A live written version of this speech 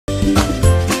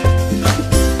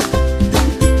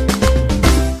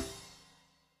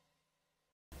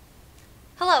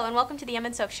Hello and welcome to the Em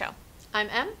and Soph Show. I'm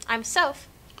Em. I'm Soph.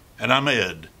 And I'm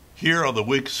Ed. Here are the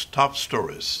week's top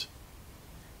stories.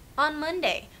 On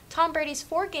Monday, Tom Brady's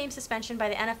 4-game suspension by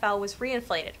the NFL was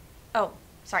reinstated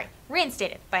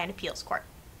by an appeals court.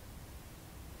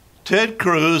 Ted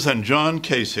Cruz and John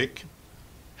Kasich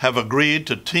have agreed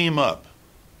to team up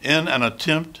in an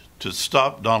attempt to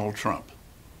stop Donald Trump.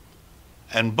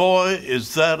 And boy,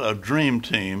 is that a dream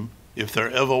team if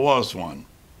there ever was one.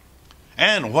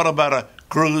 And what about a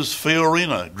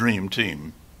Cruz-Fiorina dream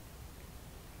team?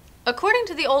 According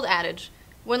to the old adage,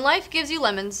 when life gives you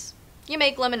lemons, you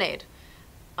make lemonade.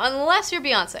 Unless you're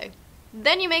Beyonce.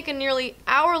 Then you make a nearly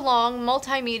hour-long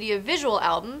multimedia visual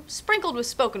album sprinkled with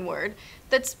spoken word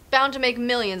that's bound to make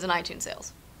millions in iTunes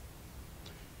sales.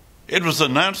 It was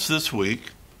announced this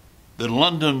week that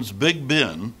London's Big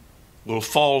Ben will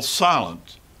fall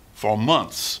silent for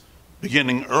months,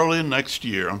 beginning early next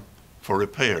year, for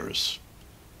repairs.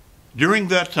 During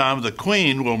that time, the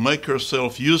Queen will make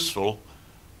herself useful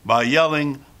by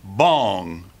yelling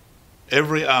 "bong"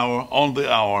 every hour on the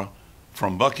hour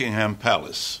from Buckingham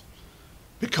Palace.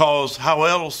 Because how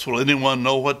else will anyone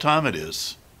know what time it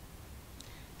is?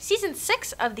 Season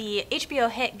 6 of the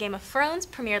HBO hit Game of Thrones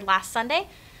premiered last Sunday.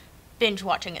 Binge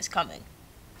watching is coming.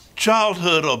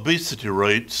 Childhood obesity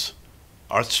rates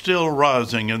are still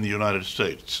rising in the United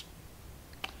States.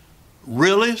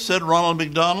 Really? Said Ronald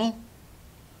McDonald.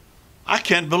 I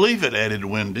can't believe it, added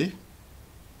Wendy.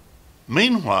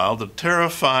 Meanwhile, the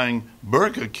terrifying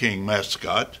Burger King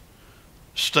mascot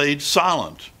stayed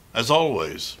silent, as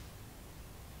always.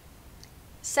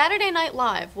 Saturday Night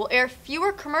Live will air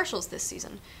fewer commercials this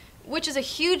season, which is a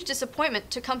huge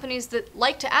disappointment to companies that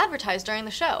like to advertise during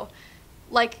the show,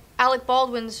 like Alec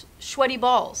Baldwin's Sweaty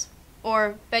Balls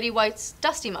or Betty White's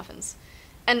Dusty Muffins,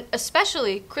 and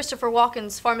especially Christopher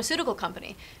Walken's pharmaceutical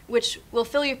company, which will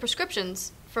fill your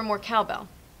prescriptions for more cowbell.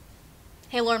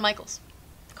 Hey, Lorne Michaels,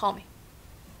 call me.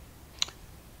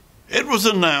 It was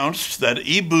announced that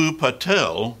Eboo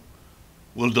Patel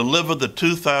will deliver the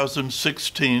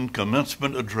 2016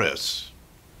 commencement address.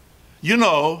 You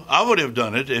know, I would have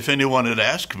done it if anyone had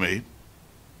asked me.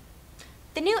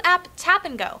 The new app Tap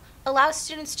and Go allows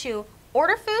students to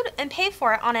order food and pay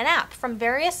for it on an app from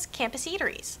various campus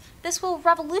eateries. This will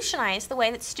revolutionize the way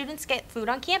that students get food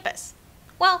on campus.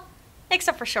 Well,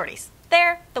 except for shorties.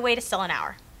 They're the wait is still an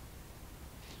hour.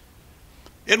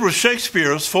 It was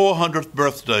Shakespeare's 400th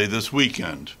birthday this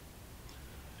weekend.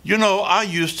 You know, I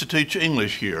used to teach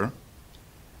English here,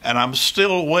 and I'm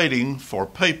still waiting for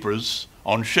papers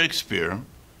on Shakespeare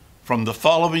from the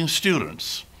following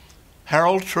students: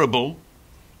 Harold Tribble,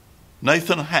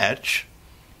 Nathan Hatch,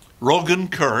 Rogan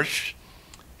Kirsch,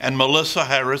 and Melissa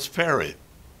Harris Perry.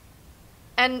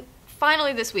 And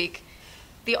finally this week,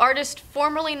 the artist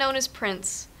formerly known as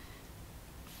Prince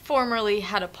formerly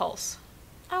had a pulse.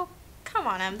 Oh, come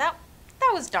on, Em. That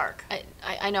was dark.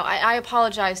 I know. I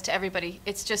apologize to everybody.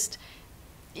 It's just,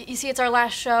 you see, it's our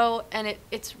last show, and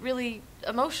it's really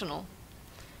emotional.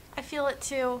 I feel it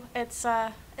too. It's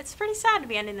pretty sad to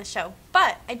be ending the show,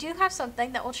 but I do have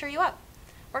something that will cheer you up.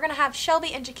 We're gonna have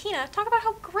Shelby and Jakina talk about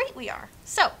how great we are.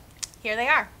 So, here they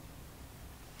are.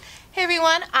 Hey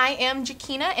everyone, I am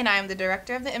Jakina, and I am the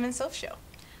director of the Em and Soph Show.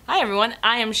 Hi everyone,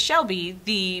 I am Shelby,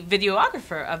 the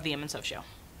videographer of the Em and Soph Show.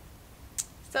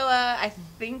 So, I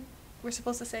think we're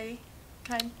supposed to say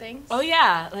kind things. Oh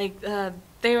yeah,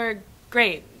 they were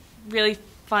great, really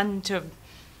fun to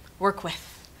work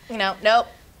with. Nope. Nope.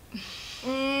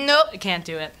 I can't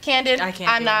do it. Candid. I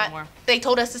can't I'm do not. it anymore. They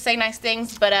told us to say nice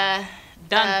things, but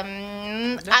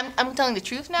Done. I'm telling the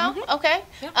truth now. Mm-hmm. Okay.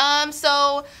 Yep.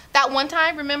 So that one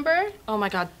time, remember? Oh my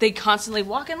god, they constantly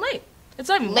walk in late. It's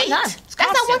not even Late. one time. That's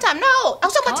not one time. No, I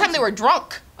was talking about the time they were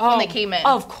drunk when they came in.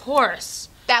 Of course.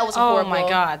 That was horrible. Oh my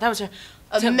god, that was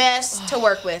a mess to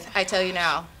work with. I tell you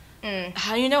now.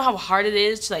 How do you know how hard it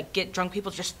is to get drunk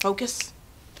people to just focus?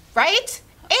 Right?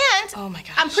 And Oh my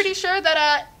gosh. I'm pretty sure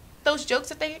that those jokes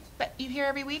that you hear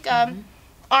every week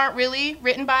aren't really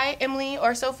written by Emily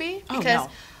or Sophie, Oh, because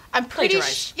no. I'm pretty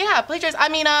Plagiarized. plagiarized. I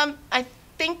mean, I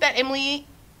think that Emily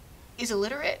is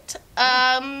illiterate.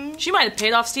 She might have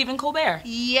paid off Stephen Colbert.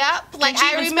 Yep. Like she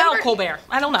I even remember spell Colbert.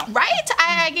 I don't know. Right?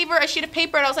 I gave her a sheet of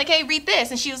paper and I was like, "Hey, read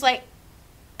this," and she was like,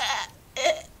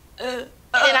 and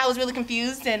I was really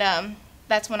confused, and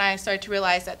that's when I started to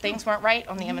realize that things weren't right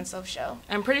on the Em and Soph Show.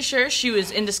 I'm pretty sure she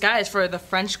was in disguise for the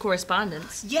French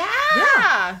correspondence.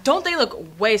 Yeah. Don't they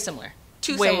look way similar?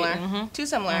 Too Way- similar. mhm. Too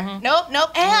similar. Mhm.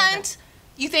 Nope. And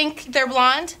you think they're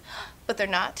blonde, but they're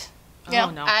not. You know,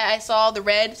 no. I saw the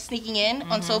red sneaking in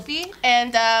on Sophie,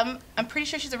 and I'm pretty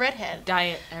sure she's a redhead.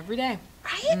 Diet every day.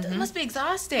 Right? It must be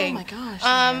exhausting. Oh my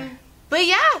gosh. But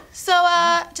yeah, so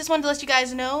just wanted to let you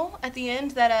guys know at the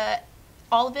end that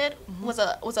all of it was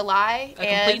a lie.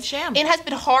 A complete sham. It has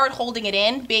been hard holding it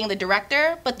in, being the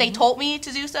director, but they told me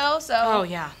to do so. So Oh,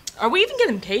 yeah. Are we even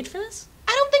getting paid for this?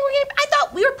 I don't think we're getting. I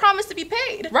thought we were promised to be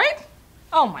paid. Right?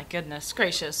 Oh, my goodness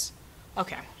gracious.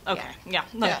 Okay. Yeah.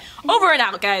 Yeah. Over and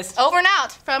out, guys. Over and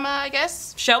out from I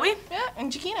guess Shelby? yeah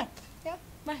and Jakina. Yeah.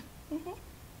 Bye.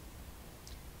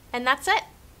 And that's it.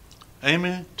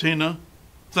 Amy, Tina,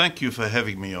 thank you for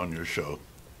having me on your show.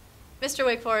 Mr.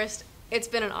 Wake Forest, it's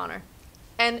been an honor.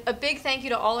 And a big thank you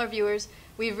to all our viewers.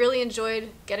 We've really enjoyed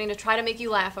getting to try to make you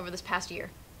laugh over this past year.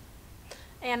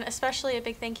 And especially a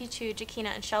big thank you to Jakina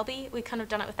and Shelby. We couldn't have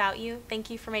done it without you. Thank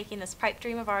you for making this pipe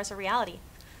dream of ours a reality.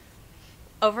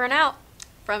 Over and out.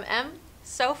 From M,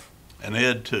 Soph. And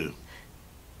Ed, too.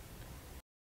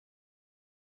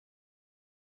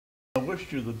 I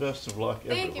wish you the best of luck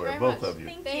Thank you everywhere, very both much. of you.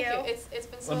 Thank you. It's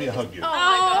been so Let me nice. hug you. Oh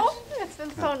my gosh, it's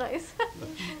been so nice.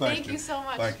 Thank you so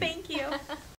much. Thank you. Thank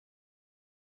you.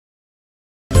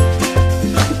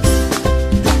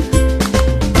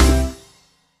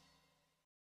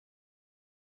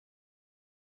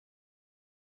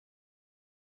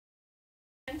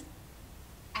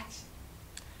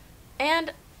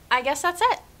 And I guess that's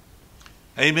it.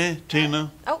 Amy,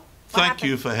 Tina, Oh, what thank happened?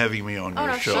 you for having me on Oh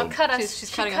your no, show. she cut us. She's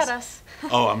She cutting cut us.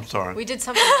 Oh, I'm sorry. We did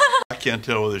something. I can't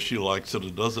tell whether she likes it or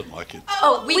doesn't like it.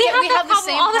 Oh, we have the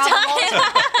same all the problem all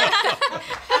the time.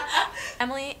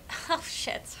 Emily, oh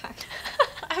shit, sorry.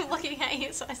 I'm looking at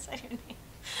you, so I said your name.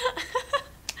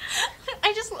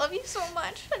 I just love you so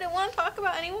much. I didn't want to talk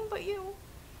about anyone but you.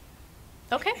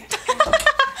 Okay.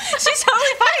 She's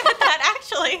totally fine with that,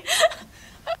 actually.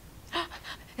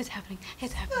 It's happening.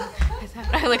 It's happening. It's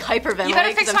happening. I like hyperventilate You better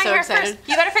because fix I'm my so hair excited. first.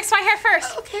 You better fix my hair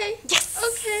first. Okay. Yes.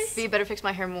 Okay. But you better fix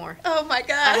my hair more. Oh my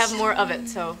gosh. I have more of it,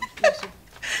 so.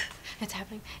 It's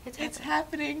happening. It's happening. It's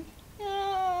happening.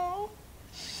 Oh.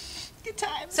 Good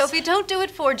times. Sophie, don't do it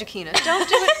for Jakina. Don't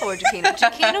do it for Jakina.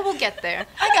 Jakina will get there.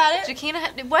 I got it.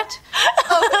 Jakina, what?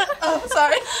 Oh,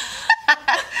 sorry.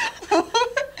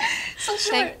 So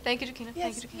short. Thank you, Jakina.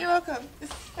 Yes, Thank you, Jakina. you're welcome. This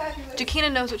is fabulous.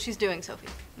 Jakina knows what she's doing, Sophie.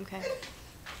 Okay.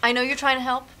 I know you're trying to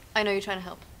help. I know you're trying to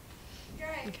help.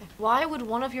 Great. Okay. Why would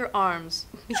one of your arms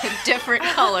be a different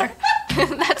color?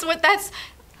 That's.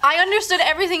 I understood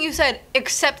everything you said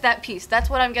except that piece.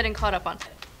 That's what I'm getting caught up on.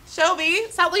 Shelby,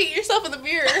 stop looking at yourself in the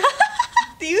mirror.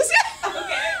 Do you see?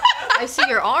 Okay. I see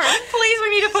your arm. Please, we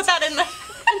need to put that in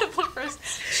the bloopers.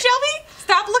 Shelby,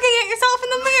 stop looking at yourself in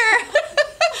the mirror.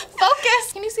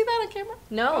 Focus. Can you see that on camera?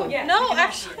 No. No,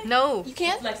 actually. No. You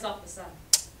can't? Flex off the sun.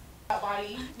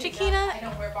 Body makeup. Jakina- I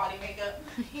don't wear body makeup.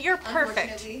 You're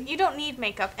perfect. Unfortunately. You don't need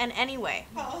makeup in any way.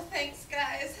 Oh, thanks,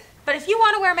 guys. But if you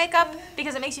want to wear makeup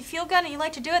because it makes you feel good and you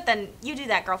like to do it, then you do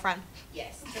that, girlfriend.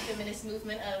 Yes, it's a feminist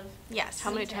movement of. Yes.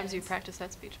 How many times have you practiced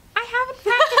that speech? I haven't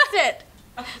practiced it.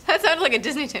 That sounded like a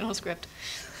Disney Channel script.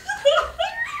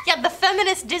 Yeah, the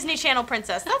feminist Disney Channel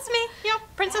princess. That's me. Yeah,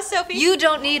 Princess Sophie. You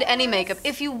don't need any makeup.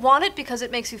 If you want it because it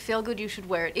makes you feel good, you should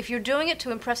wear it. If you're doing it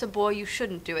to impress a boy, you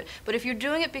shouldn't do it. But if you're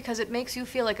doing it because it makes you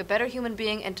feel like a better human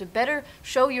being and to better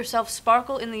show yourself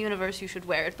sparkle in the universe, you should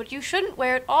wear it. But you shouldn't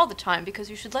wear it all the time because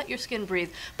you should let your skin breathe.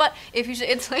 But if you should,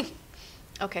 it's like,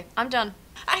 okay, I'm done.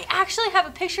 I actually have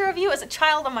a picture of you as a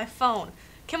child on my phone.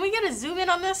 Can we get a zoom in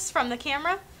on this from the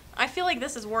camera? I feel like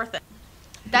this is worth it.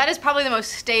 That is probably the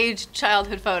most staged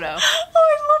childhood photo. Oh,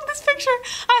 I love this picture.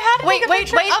 I had to Wait, take a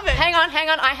picture of it. hang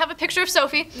on. I have a picture of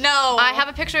Sophie. No. I have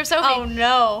a picture of Sophie. Oh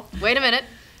no. Wait a minute.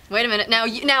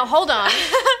 Now hold on.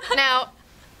 Now,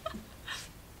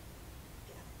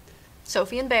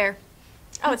 Sophie and Bear.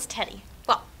 Oh, it's Teddy.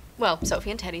 Well, Sophie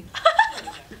and Teddy.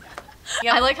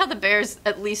 Yep. I like how the bear's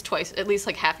at least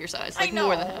like half your size, like I know.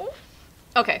 more than half.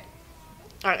 Okay.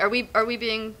 All right. Are we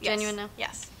being Yes. genuine now?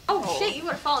 Yes. Oh, shit, you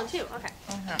would have fallen too. Okay.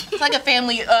 It's like a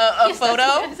family Yes, photo.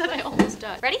 That's what I almost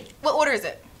died. Ready? What order is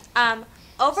it?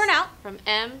 Over and out. From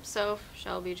M, Soph,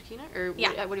 Shelby, Jakina, or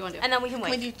Yeah. what do you want to do? And then we can Can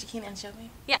we wait. do Jakina and Shelby?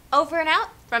 Yeah. Over and out.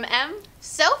 From M,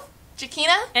 Soph,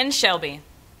 Jakina. And Shelby.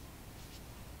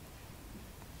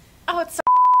 Oh, it's so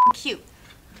cute.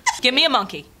 Give me a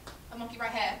monkey. A monkey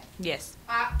right here. Yes.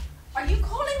 Are you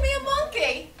calling me a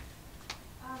monkey?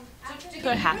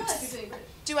 Perhaps.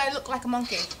 Do I look like a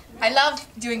monkey? I love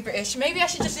doing British. Maybe I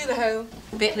should just do the whole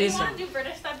bit. Please don't. do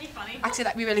British? That'd be funny. Actually,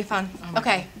 that'd be really fun.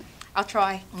 Okay, I'll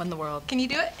try. What in the world? Can you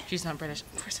do it? She's not British.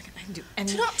 Of course I can do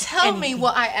anything. Do not tell me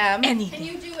what I am. Anything. Can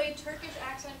you do a Turkish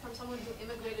accent from someone who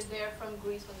immigrated there from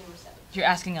Greece when they were 7? You're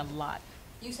asking a lot.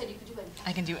 You said you could do anything.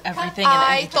 I can do everything and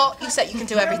I anything. thought you said you can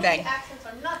do everything. Accents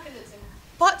are not convincing.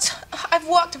 But I've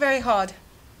worked very hard.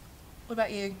 What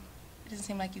about you? It doesn't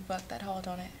seem like you've worked that hard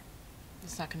on it.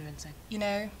 It's not convincing. You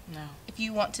know, No. if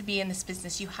you want to be in this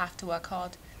business, you have to work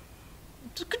hard.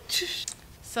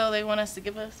 So they want us to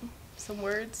give us some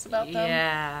words about them?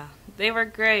 Yeah. They were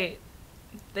great.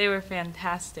 They were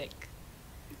fantastic.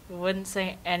 Wouldn't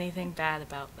say anything bad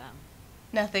about them.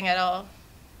 Nothing at all.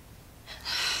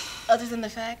 Other than the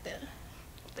fact that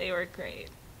They were great.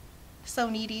 so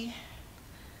needy.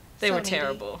 They So were needy.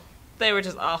 terrible. They were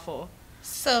just awful.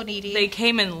 So needy. They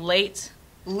came in late.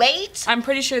 late, I'm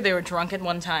pretty sure they were drunk at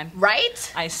one time.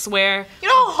 right? I swear. You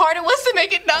know how hard it was to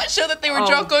make it not show that they were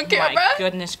drunk on camera? My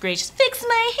goodness gracious. Fix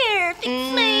my hair. Fix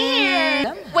my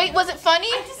hair. Wait, was it funny?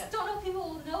 I just don't know if people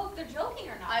will know if they're joking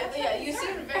or not. You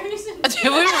seem very Did we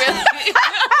really?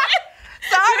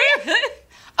 Sorry?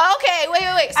 Okay,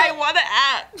 wait. So, I want to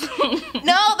act.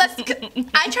 no,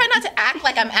 I try not to act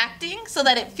like I'm acting so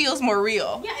that it feels more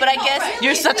real. Yeah, but I no, guess right.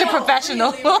 You're such a No,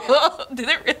 professional. really, really. Did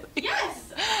it really?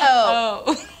 Yes. oh,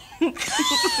 Oh. I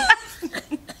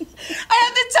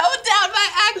have to tone down my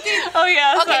acting. Oh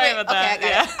yeah. Okay, Sorry wait, about okay, I that. got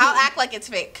Yeah. it. I'll act like it's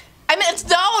fake. I mean, no.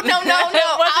 It wasn't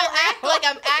I'll act like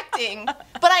I'm acting,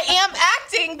 but I am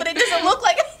acting, but it doesn't look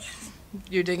like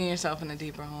You're digging yourself in a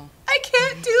deeper hole. I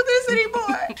can't do this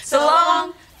anymore. So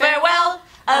long, farewell.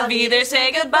 I'll either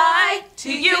say goodbye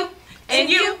to you and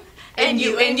you and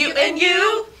you and you and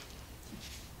you.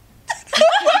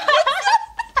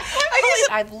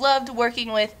 I've loved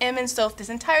working with Em and Soph this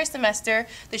entire semester.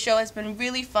 The show has been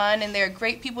really fun, and they're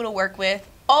great people to work with.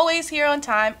 Always here on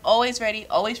time, always ready,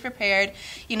 always prepared.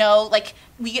 You know, like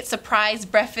we get surprise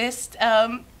breakfast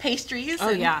pastries. Oh,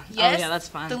 and, yeah. Oh, yes, yeah, that's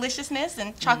fun. Deliciousness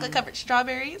and chocolate-covered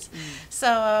strawberries.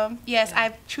 So, yes,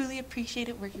 I've truly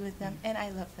appreciated working with them, and I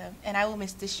love them, and I will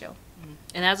miss this show.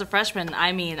 And as a freshman,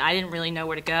 I mean, I didn't really know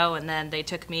where to go, and then they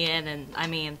took me in, and I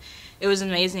mean, it was an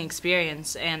amazing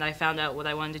experience, and I found out what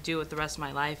I wanted to do with the rest of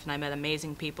my life, and I met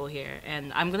amazing people here,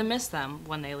 and I'm going to miss them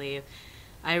when they leave.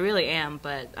 I really am,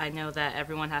 but I know that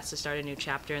everyone has to start a new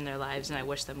chapter in their lives, and I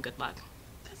wish them good luck.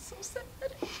 That's so sad.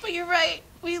 But you're right.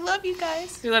 We love you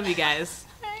guys. We love you guys.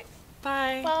 All right.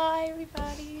 Bye. Bye,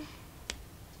 everybody.